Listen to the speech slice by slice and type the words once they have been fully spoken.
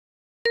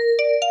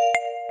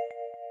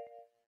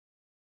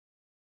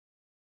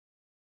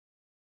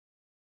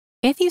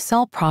If you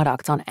sell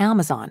products on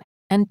Amazon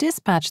and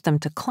dispatch them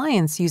to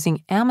clients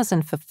using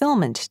Amazon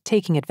Fulfillment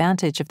taking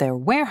advantage of their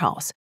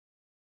warehouse,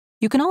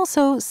 you can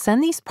also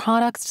send these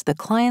products to the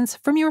clients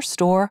from your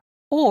store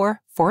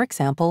or, for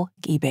example,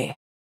 eBay.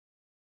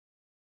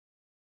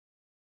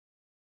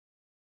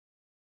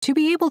 To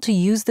be able to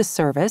use the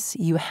service,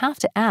 you have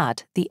to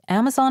add the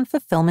Amazon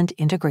Fulfillment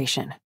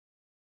integration.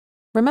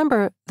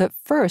 Remember that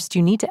first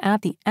you need to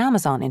add the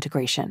Amazon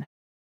integration.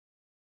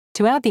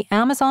 To add the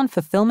Amazon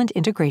Fulfillment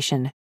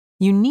integration,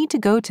 you need to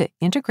go to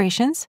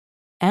Integrations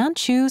and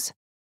choose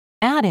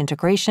Add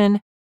Integration.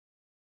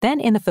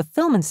 Then in the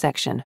Fulfillment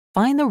section,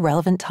 find the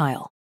relevant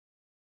tile.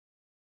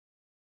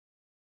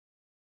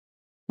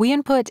 We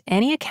input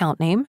any account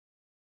name,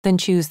 then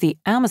choose the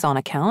Amazon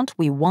account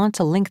we want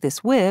to link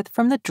this with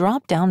from the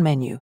drop-down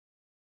menu,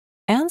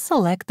 and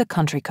select the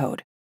country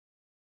code.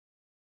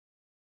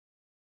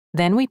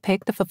 Then we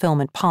pick the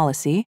fulfillment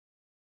policy,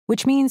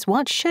 which means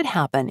what should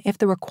happen if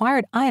the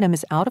required item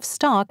is out of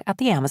stock at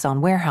the Amazon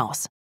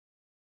warehouse.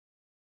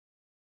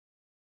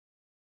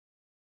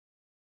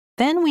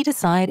 Then we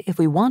decide if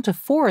we want to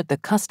forward the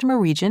customer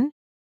region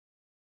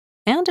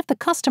and if the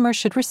customer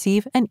should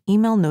receive an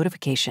email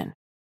notification.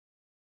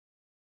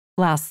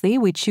 Lastly,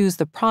 we choose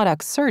the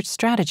product search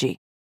strategy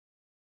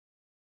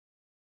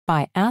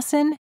by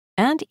ASIN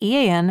and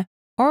EAN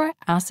or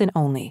ASIN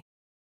only.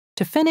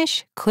 To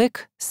finish,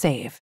 click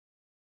Save.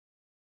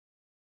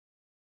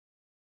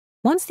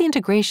 Once the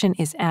integration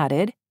is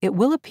added, it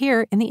will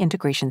appear in the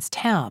Integrations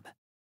tab.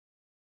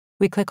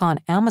 We click on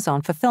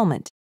Amazon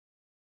Fulfillment.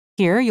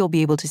 Here you'll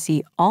be able to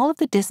see all of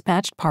the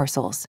dispatched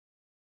parcels.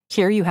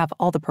 Here you have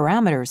all the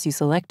parameters you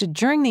selected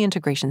during the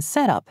integration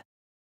setup.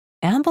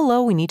 And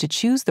below we need to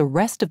choose the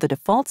rest of the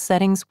default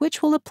settings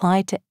which will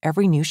apply to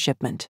every new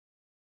shipment.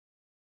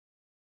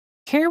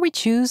 Here we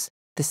choose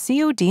the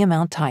COD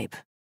amount type.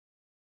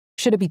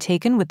 Should it be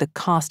taken with the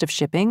cost of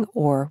shipping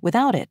or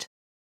without it?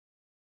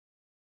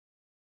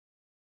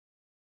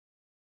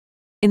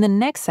 In the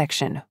next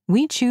section,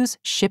 we choose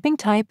shipping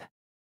type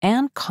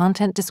and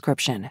content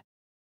description.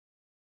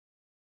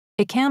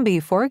 It can be,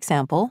 for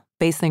example,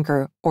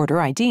 Baselinker order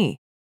ID.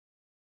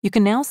 You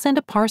can now send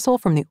a parcel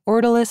from the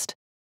order list,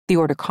 the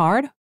order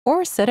card,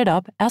 or set it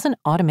up as an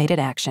automated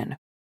action.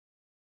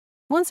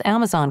 Once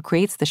Amazon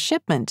creates the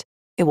shipment,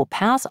 it will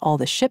pass all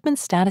the shipment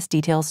status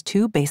details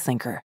to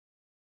Baselinker.